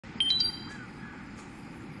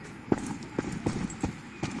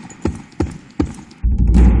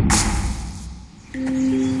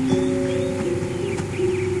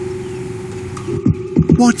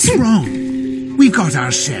What's wrong? We got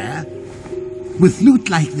our share. With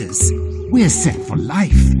loot like this, we're set for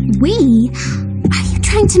life. We? Are you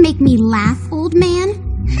trying to make me laugh, old man?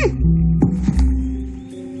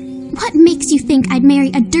 What makes you think I'd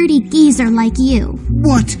marry a dirty geezer like you?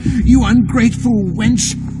 What, you ungrateful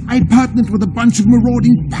wench? I partnered with a bunch of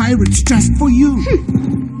marauding pirates just for you.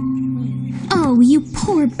 Oh, you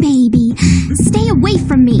poor baby. Stay away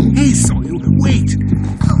from me. Hey, Soyu, wait.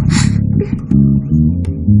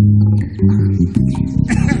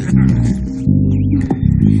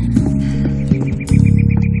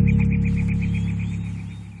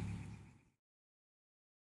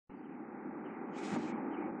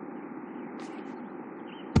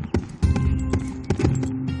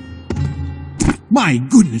 My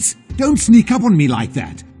goodness, don't sneak up on me like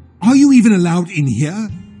that. Are you even allowed in here?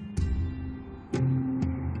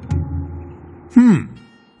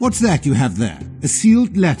 What's that you have there? A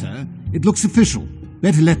sealed letter? It looks official.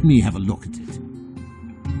 Better let me have a look at it.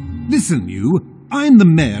 Listen, you. I'm the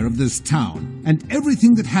mayor of this town, and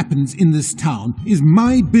everything that happens in this town is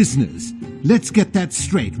my business. Let's get that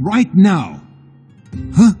straight right now.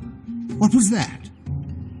 Huh? What was that?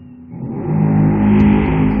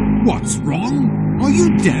 What's wrong? Are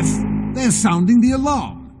you deaf? They're sounding the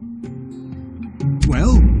alarm.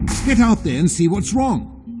 Well, get out there and see what's wrong.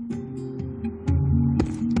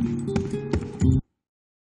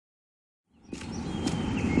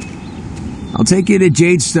 I'll take you to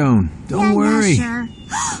Jadestone. Don't worry. Yeah,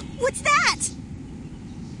 sure. What's that?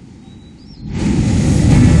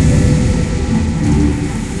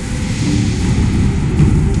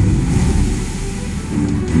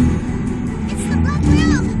 It's the Black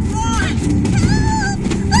Whale! Run!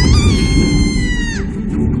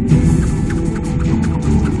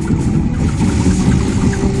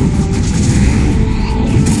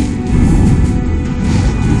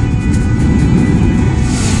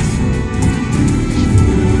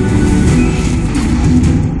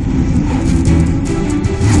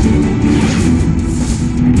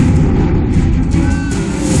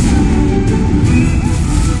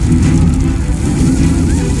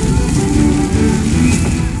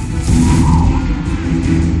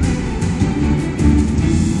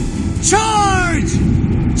 Charge!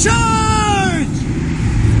 Charge!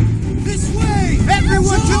 This way!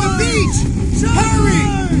 Everyone to the beach! Hurry!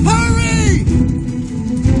 Hurry!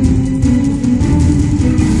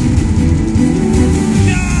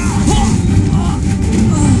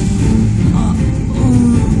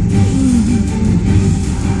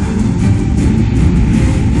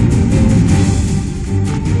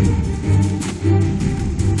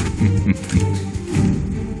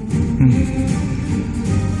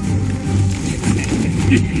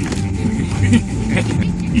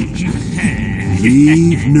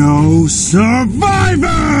 Leave no survivors!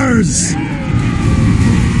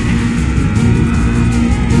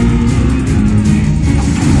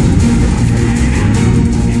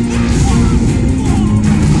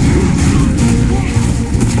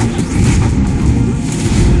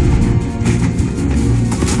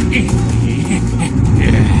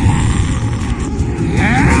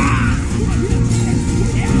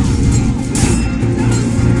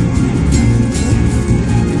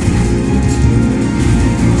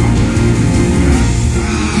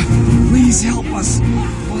 Please help us.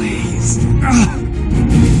 Please.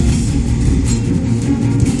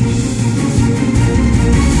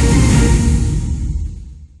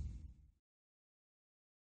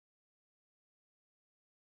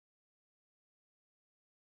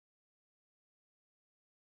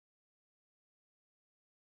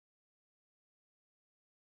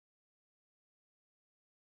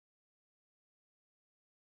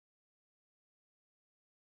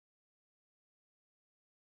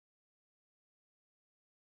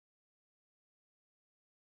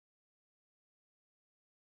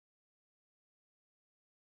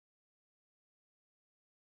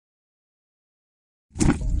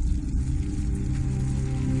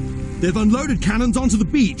 They've unloaded cannons onto the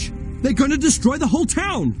beach. They're going to destroy the whole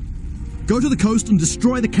town. Go to the coast and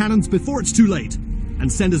destroy the cannons before it's too late.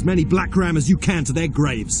 And send as many black ram as you can to their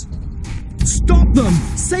graves. Stop them!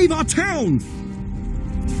 Save our town!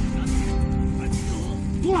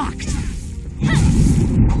 Blocked!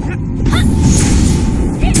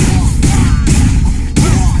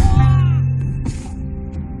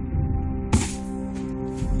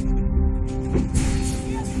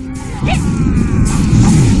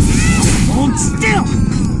 Hold still!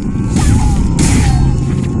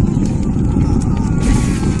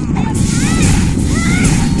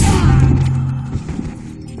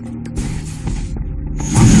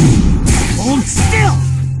 Hold still!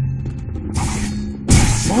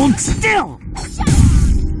 Hold still!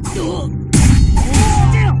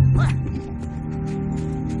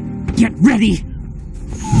 Get ready!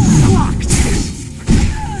 Blocked!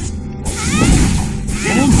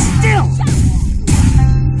 Hold still!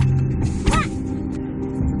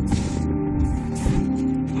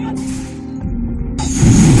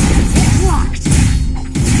 Blocked!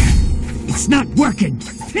 It's not working!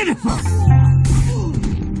 Pitiful!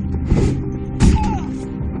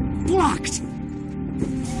 Blocked!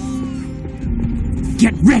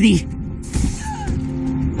 Get ready!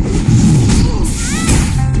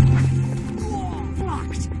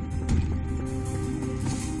 Blocked!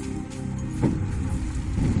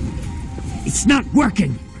 It's not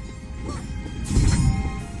working!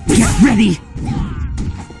 Get ready!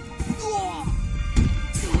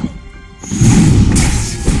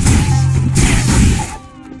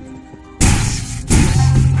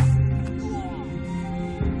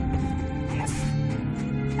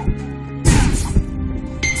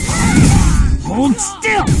 Hold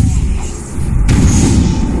still!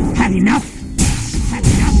 Had enough? Had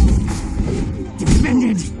enough?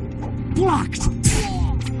 Defended! Blocked!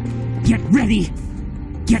 Get ready!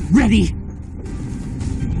 Get ready!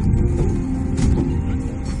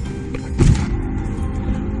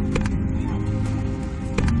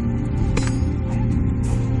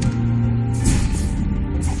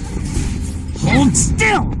 Hold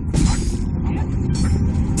still!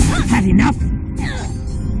 Had enough?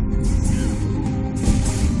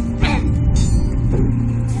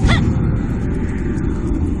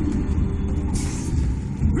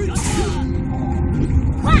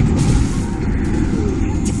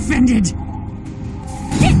 Defended!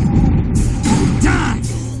 Die!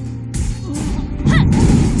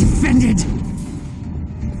 Defended!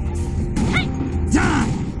 Die!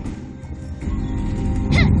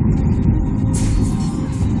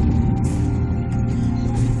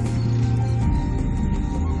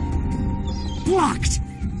 Blocked!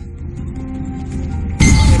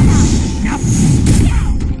 Enough!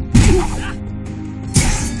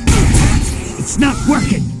 It's not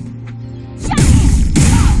working!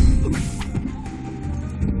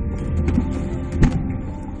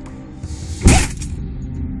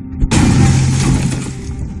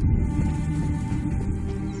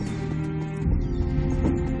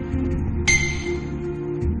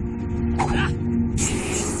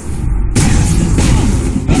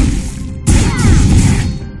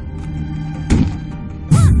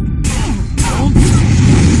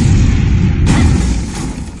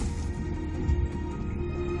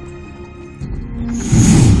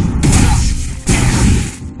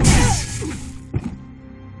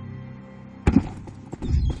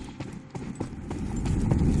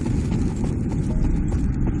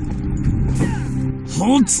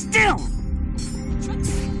 Hold still!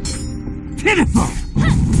 Pitiful!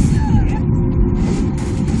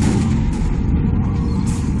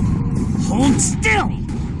 Hold still!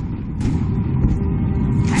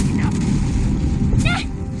 Had enough?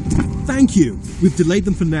 Thank you. We've delayed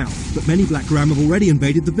them for now, but many Black Ram have already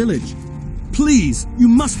invaded the village. Please, you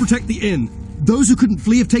must protect the inn. Those who couldn't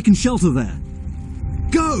flee have taken shelter there.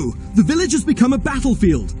 Go! The village has become a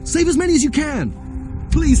battlefield. Save as many as you can.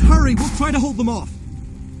 Please hurry, we'll try to hold them off.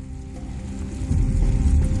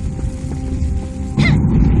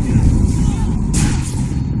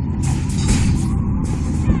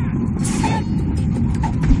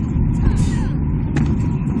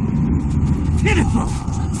 Pitiful!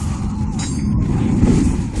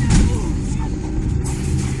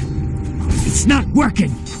 It's not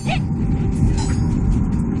working!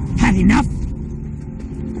 Had enough?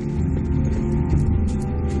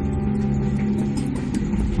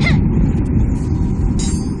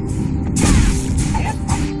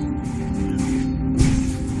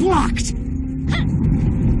 Blocked!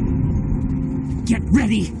 Get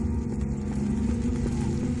ready!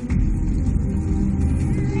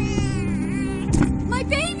 My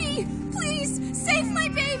baby! Please, save my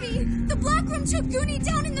baby! The Black Room took Goonie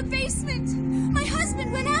down in the basement! My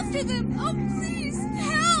husband went after them! Oh, please,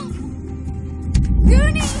 help!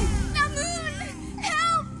 Goonie! Namoon!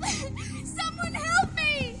 Help! Someone help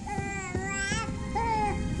me!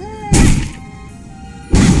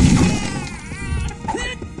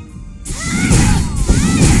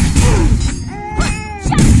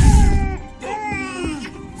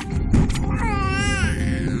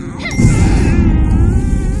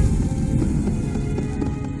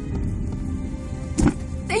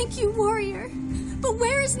 Thank you, warrior. But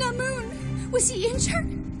where is Namoon? Was he injured?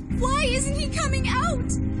 Why isn't he coming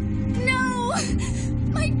out? No!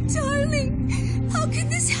 My darling! How could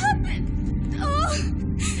this happen? Oh,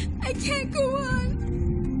 I can't go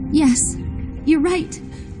on. Yes, you're right.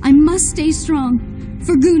 I must stay strong.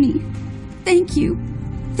 For Goonie. Thank you.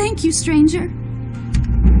 Thank you, stranger.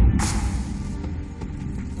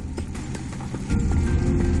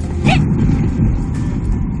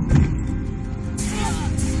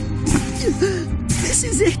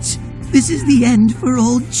 This is the end for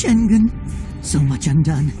old Chengun. So much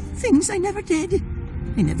undone. Things I never did.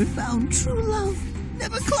 I never found true love.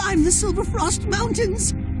 Never climbed the Silver Frost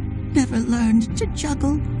Mountains. Never learned to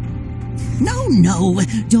juggle. No,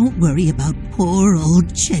 don't worry about poor old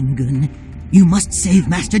Chengun. You must save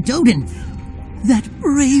Master Doden. That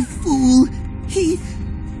brave fool, he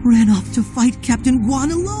ran off to fight Captain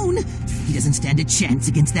Guan alone. He doesn't stand a chance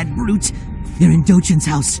against that brute. They're in Dochen's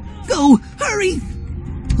house. Go, hurry!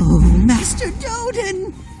 Oh, Master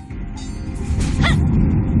Doden!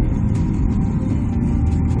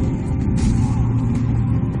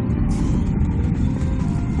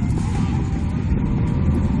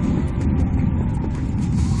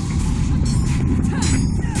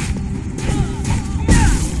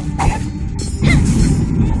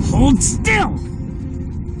 Hold still!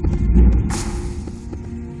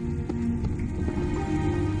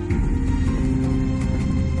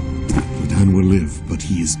 Doden will live, but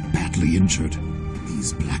he is badly injured.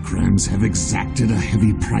 These black rams have exacted a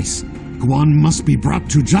heavy price. Guan must be brought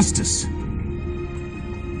to justice.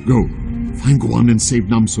 Go, find Guan and save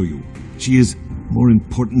Namsoyoo. She is more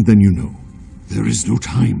important than you know. There is no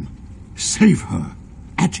time. Save her,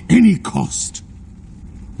 at any cost.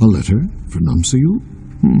 A letter for Namsoyoo?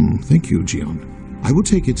 Thank you, Jian. I will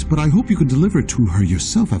take it, but I hope you can deliver it to her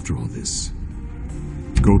yourself after all this.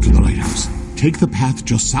 Go to the lighthouse. Take the path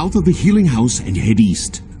just south of the healing house and head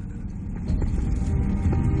east.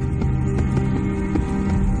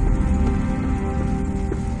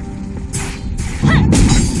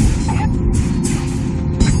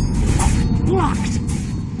 Blocked!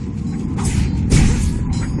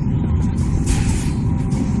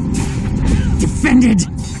 Defended!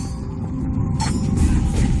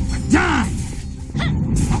 Die!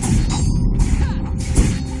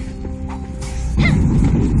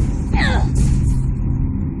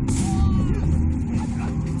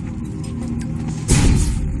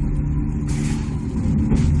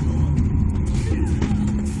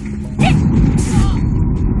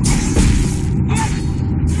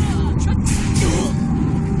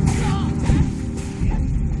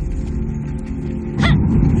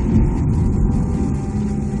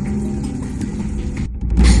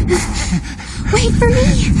 Wait for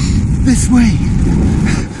me! This way!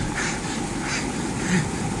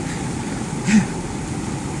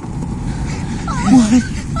 What?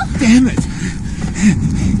 Damn it!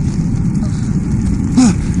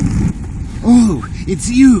 Oh, it's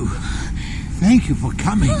you! Thank you for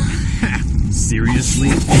coming. Seriously?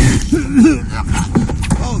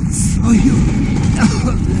 Oh, so you...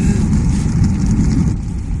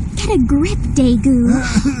 Get a grip, Daegu.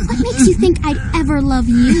 What makes you think I'd ever love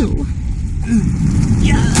you?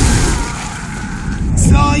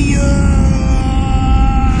 Saw you!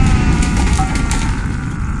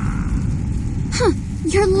 Huh,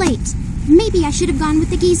 you're late. Maybe I should have gone with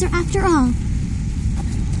the geezer after all.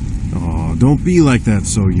 Oh, don't be like that,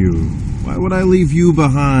 Soyoo. Why would I leave you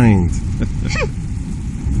behind?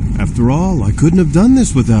 After all, I couldn't have done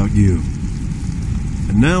this without you.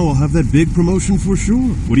 And now I'll have that big promotion for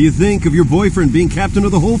sure. What do you think of your boyfriend being captain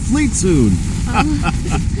of the whole fleet soon?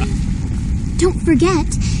 Don't forget,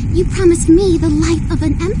 you promised me the life of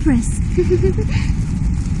an empress.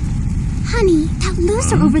 Honey, that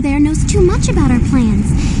loser over there knows too much about our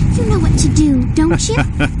plans. You know what to do, don't you?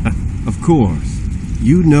 Of course.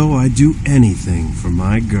 You know I'd do anything for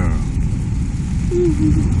my girl.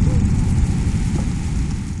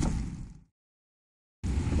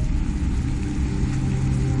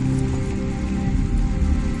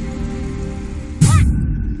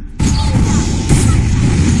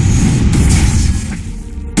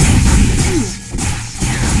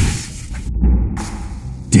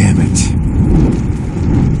 Damn it.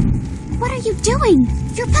 What are you doing?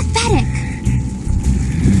 You're pathetic.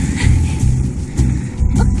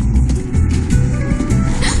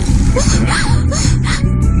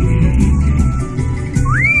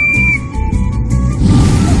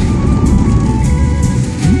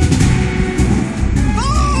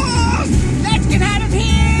 Let's get out of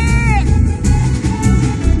here!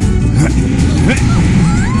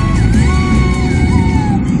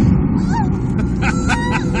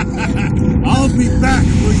 I'll be back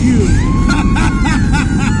for you.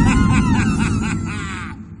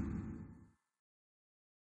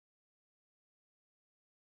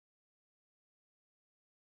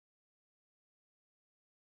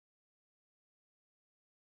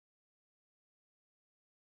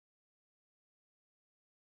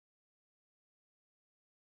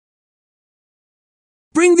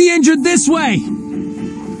 Bring the injured this way!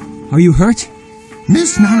 Are you hurt?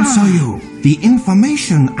 Miss Namsoyoo, the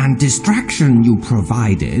information and distraction you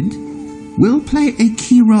provided will play a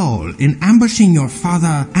key role in ambushing your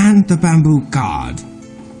father and the bamboo god.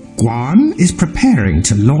 Guan is preparing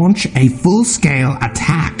to launch a full-scale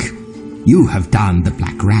attack. You have done the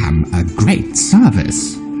Black Ram a great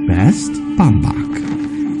service. Best, Bambak.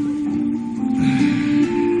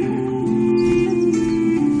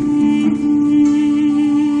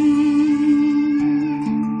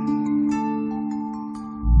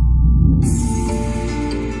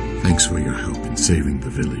 Thanks for your help in saving the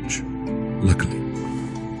village. Luckily,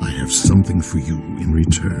 I have something for you in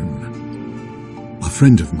return. A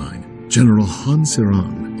friend of mine, General Han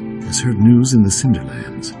Siran, has heard news in the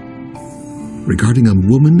Cinderlands regarding a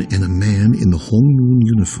woman and a man in the Hong Moon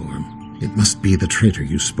uniform. It must be the traitor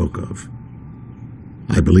you spoke of.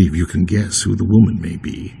 I believe you can guess who the woman may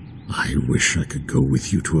be. I wish I could go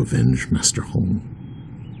with you to avenge Master Hong.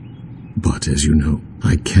 But as you know,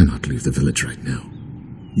 I cannot leave the village right now.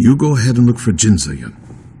 You go ahead and look for Jinsoyun.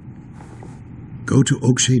 Go to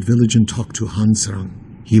Oakshade Village and talk to Han Sarang.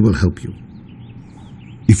 He will help you.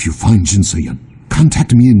 If you find Jinsoyun,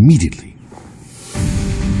 contact me immediately.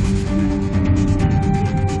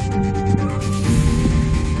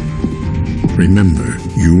 Remember,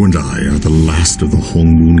 you and I are the last of the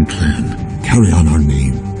Hong Moon clan. Carry on our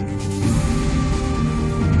name.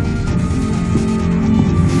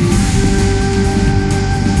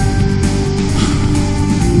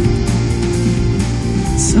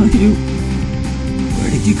 Soyoo,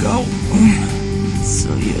 where did you go?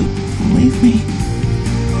 Soyoo, leave me.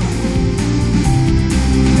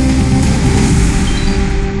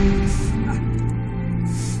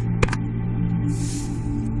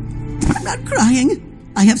 I'm not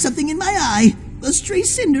crying. I have something in my eye. A stray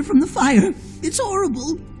cinder from the fire. It's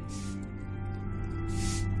horrible.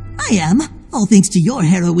 I am, all thanks to your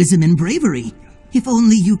heroism and bravery. If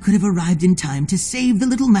only you could have arrived in time to save the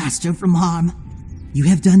little master from harm. You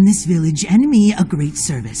have done this village and me a great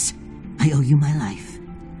service. I owe you my life.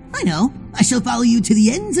 I know. I shall follow you to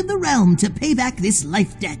the ends of the realm to pay back this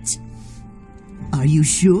life debt. Are you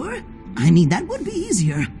sure? I mean, that would be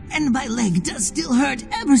easier. And my leg does still hurt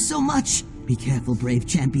ever so much. Be careful, brave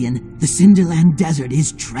champion. The Cinderland Desert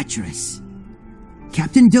is treacherous.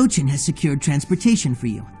 Captain Dochin has secured transportation for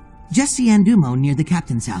you. Just see Andumo near the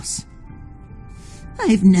captain's house.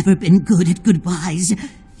 I've never been good at goodbyes.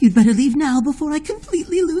 You'd better leave now before I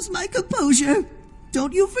completely lose my composure.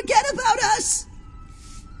 Don't you forget about us!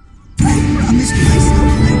 I promised myself.